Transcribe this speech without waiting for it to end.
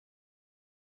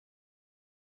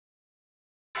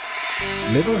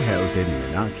Liver health in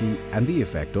Menarche and the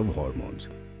effect of hormones.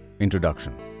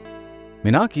 Introduction.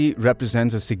 Menarche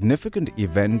represents a significant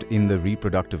event in the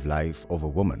reproductive life of a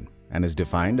woman and is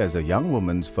defined as a young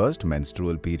woman's first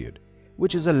menstrual period,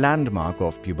 which is a landmark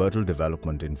of pubertal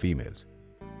development in females.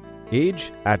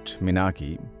 Age at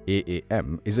Menarche,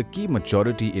 AAM, is a key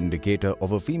maturity indicator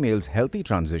of a female's healthy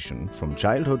transition from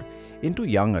childhood into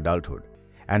young adulthood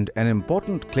and an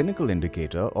important clinical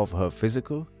indicator of her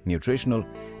physical, nutritional,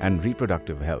 and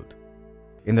reproductive health.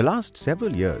 In the last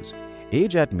several years,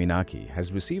 age at Menarche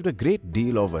has received a great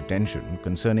deal of attention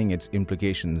concerning its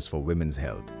implications for women's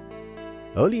health.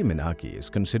 Early menarche is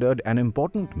considered an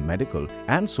important medical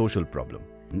and social problem,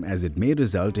 as it may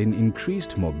result in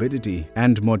increased morbidity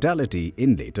and mortality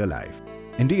in later life.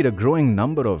 Indeed, a growing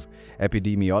number of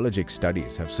epidemiologic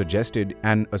studies have suggested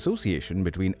an association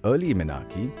between early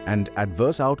menarche and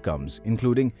adverse outcomes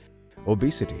including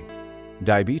obesity,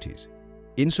 diabetes,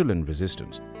 insulin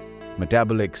resistance,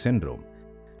 metabolic syndrome,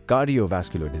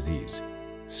 cardiovascular disease,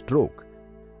 stroke,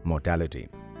 mortality.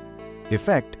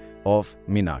 Effect of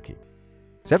menarche.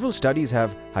 Several studies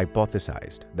have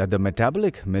hypothesized that the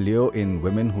metabolic milieu in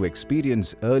women who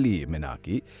experience early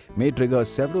menarche may trigger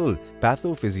several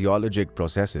pathophysiologic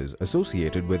processes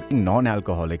associated with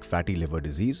non-alcoholic fatty liver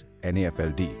disease,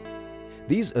 NAFLD.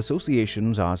 These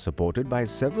associations are supported by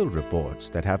several reports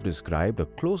that have described a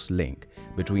close link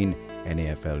between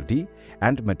NAFLD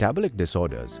and metabolic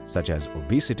disorders such as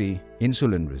obesity,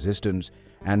 insulin resistance,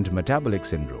 and metabolic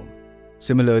syndrome.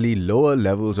 Similarly, lower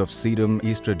levels of serum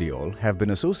estradiol have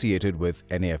been associated with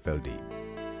NAFLD.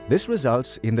 This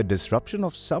results in the disruption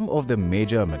of some of the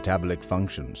major metabolic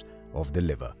functions of the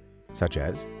liver, such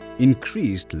as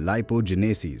increased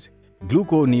lipogenesis,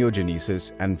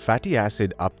 gluconeogenesis and fatty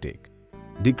acid uptake,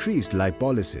 decreased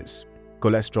lipolysis,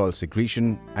 cholesterol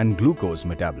secretion, and glucose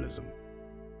metabolism.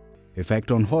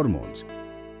 Effect on hormones.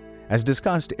 As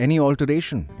discussed, any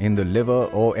alteration in the liver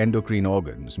or endocrine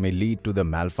organs may lead to the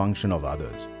malfunction of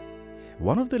others.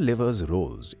 One of the liver's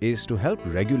roles is to help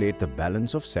regulate the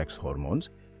balance of sex hormones,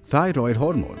 thyroid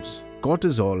hormones,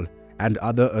 cortisol, and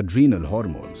other adrenal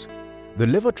hormones. The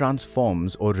liver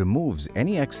transforms or removes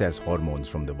any excess hormones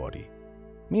from the body.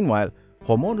 Meanwhile,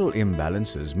 hormonal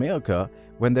imbalances may occur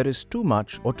when there is too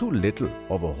much or too little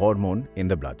of a hormone in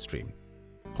the bloodstream.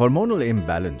 Hormonal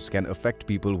imbalance can affect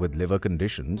people with liver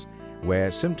conditions where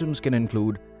symptoms can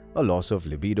include a loss of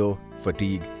libido,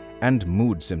 fatigue, and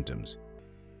mood symptoms.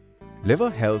 Liver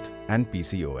health and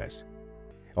PCOS.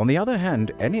 On the other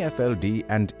hand, NAFLD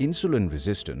and insulin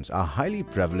resistance are highly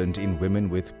prevalent in women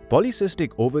with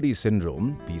polycystic ovary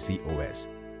syndrome, PCOS.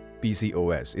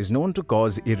 PCOS is known to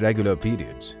cause irregular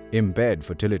periods, impaired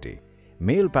fertility,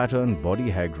 male pattern body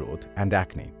hair growth, and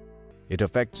acne. It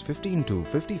affects 15 to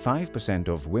 55%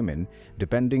 of women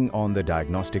depending on the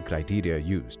diagnostic criteria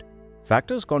used.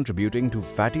 Factors contributing to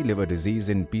fatty liver disease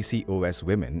in PCOS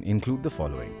women include the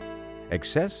following: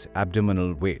 excess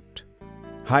abdominal weight,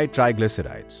 high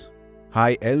triglycerides,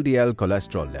 high LDL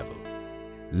cholesterol level,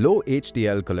 low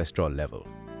HDL cholesterol level,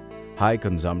 high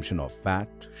consumption of fat,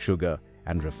 sugar,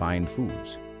 and refined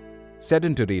foods,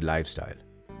 sedentary lifestyle,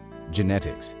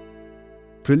 genetics.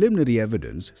 Preliminary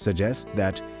evidence suggests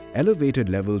that elevated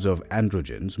levels of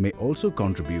androgens may also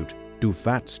contribute to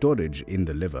fat storage in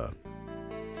the liver.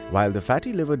 While the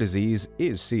fatty liver disease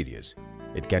is serious,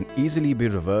 it can easily be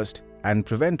reversed and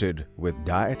prevented with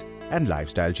diet and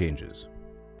lifestyle changes.